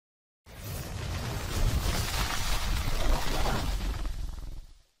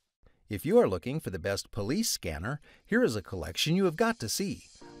If you are looking for the best police scanner, here is a collection you have got to see.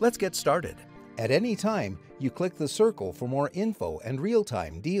 Let's get started. At any time, you click the circle for more info and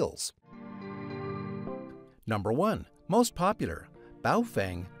real-time deals. Number 1. Most popular,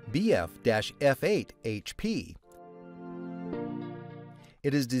 Baofeng BF-F8 HP.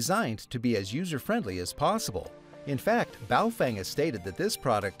 It is designed to be as user-friendly as possible. In fact, Baofeng has stated that this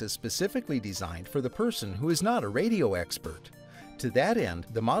product is specifically designed for the person who is not a radio expert. To that end,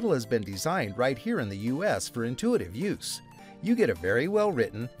 the model has been designed right here in the US for intuitive use. You get a very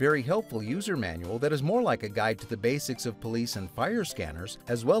well-written, very helpful user manual that is more like a guide to the basics of police and fire scanners,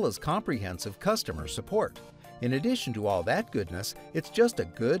 as well as comprehensive customer support. In addition to all that goodness, it's just a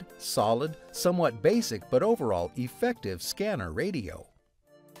good, solid, somewhat basic but overall effective scanner radio.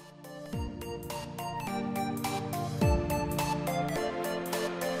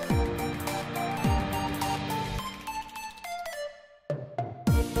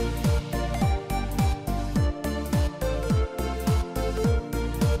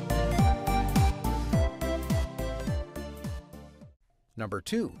 Number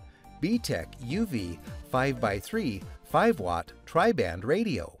 2. BTEC UV 5x3 5-watt tri-band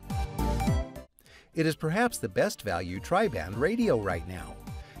radio. It is perhaps the best value tri-band radio right now.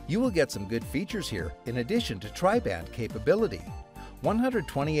 You will get some good features here in addition to tri-band capability.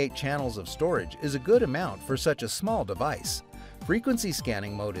 128 channels of storage is a good amount for such a small device. Frequency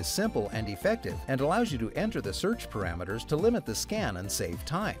scanning mode is simple and effective and allows you to enter the search parameters to limit the scan and save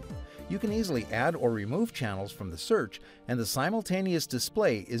time. You can easily add or remove channels from the search, and the simultaneous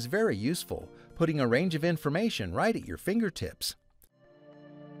display is very useful, putting a range of information right at your fingertips.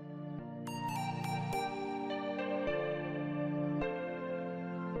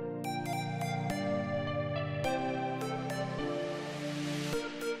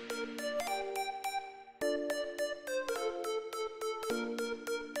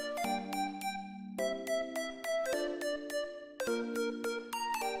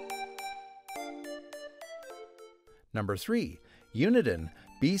 Number 3. Uniden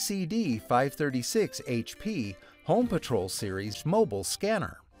BCD 536 HP Home Patrol Series Mobile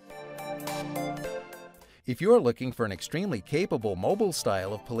Scanner. If you are looking for an extremely capable mobile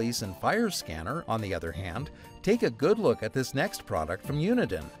style of police and fire scanner, on the other hand, take a good look at this next product from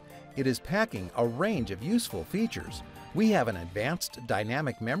Uniden. It is packing a range of useful features. We have an advanced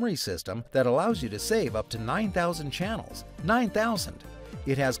dynamic memory system that allows you to save up to 9,000 channels. 9,000!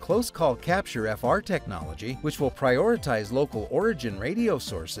 It has close call capture FR technology, which will prioritize local origin radio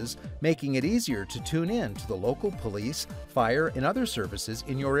sources, making it easier to tune in to the local police, fire, and other services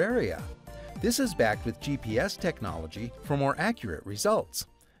in your area. This is backed with GPS technology for more accurate results.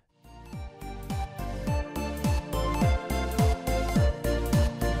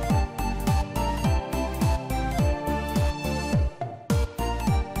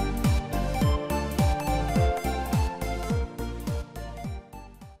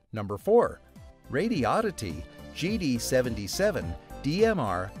 Number 4. Radioddity GD77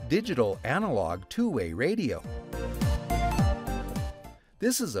 DMR Digital Analog Two-Way Radio.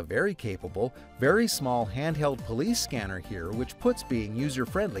 This is a very capable, very small handheld police scanner here, which puts being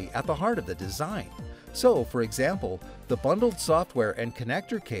user-friendly at the heart of the design. So, for example, the bundled software and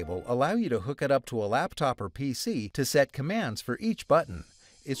connector cable allow you to hook it up to a laptop or PC to set commands for each button.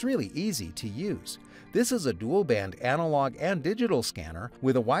 It's really easy to use. This is a dual-band analog and digital scanner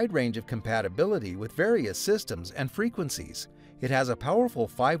with a wide range of compatibility with various systems and frequencies. It has a powerful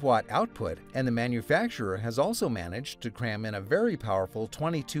 5-watt output, and the manufacturer has also managed to cram in a very powerful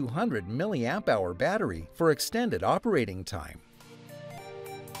 2200 mAh battery for extended operating time.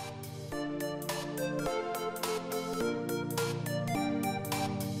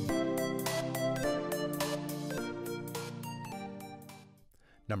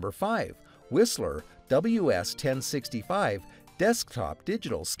 Number 5. Whistler WS1065 Desktop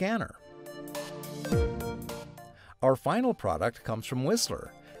Digital Scanner. Our final product comes from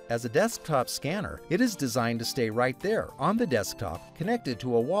Whistler. As a desktop scanner, it is designed to stay right there on the desktop, connected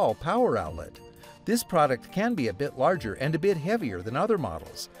to a wall power outlet. This product can be a bit larger and a bit heavier than other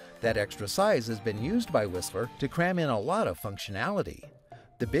models. That extra size has been used by Whistler to cram in a lot of functionality.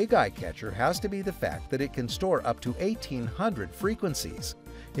 The big eye-catcher has to be the fact that it can store up to 1,800 frequencies.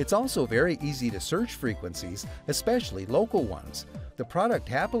 It's also very easy to search frequencies, especially local ones. The product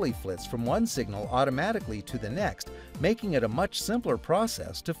happily flits from one signal automatically to the next, making it a much simpler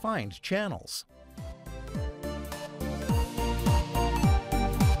process to find channels.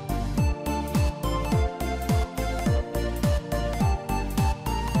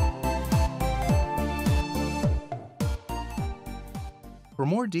 For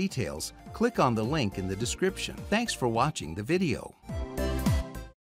more details, click on the link in the description. Thanks for watching the video.